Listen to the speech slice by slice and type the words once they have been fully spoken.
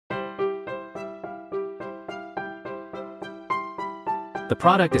The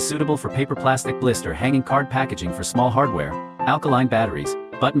product is suitable for paper plastic blister hanging card packaging for small hardware, alkaline batteries,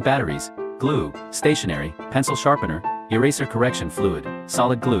 button batteries, glue, stationery, pencil sharpener, eraser correction fluid,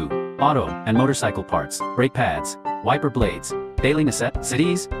 solid glue, auto and motorcycle parts, brake pads, wiper blades, daily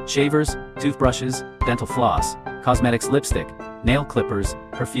necessities, shavers, toothbrushes, dental floss, cosmetics lipstick, nail clippers,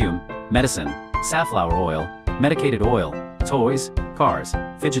 perfume, medicine, safflower oil, medicated oil, toys, cars,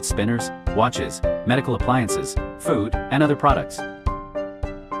 fidget spinners, watches, medical appliances, food, and other products.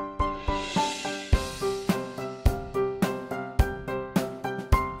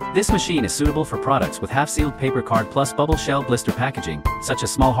 This machine is suitable for products with half-sealed paper card plus bubble shell blister packaging, such as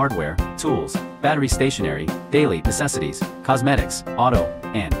small hardware, tools, battery stationery, daily necessities, cosmetics, auto,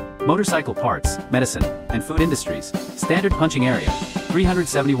 and motorcycle parts, medicine, and food industries. Standard punching area,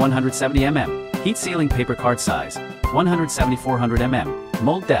 370-170 mm. Heat sealing paper card size, 170-400 mm.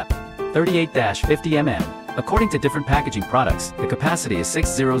 Mold depth, 38-50 mm. According to different packaging products, the capacity is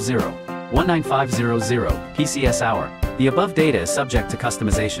 600-19500 PCS hour. The above data is subject to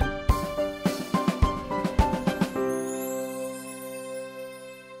customization.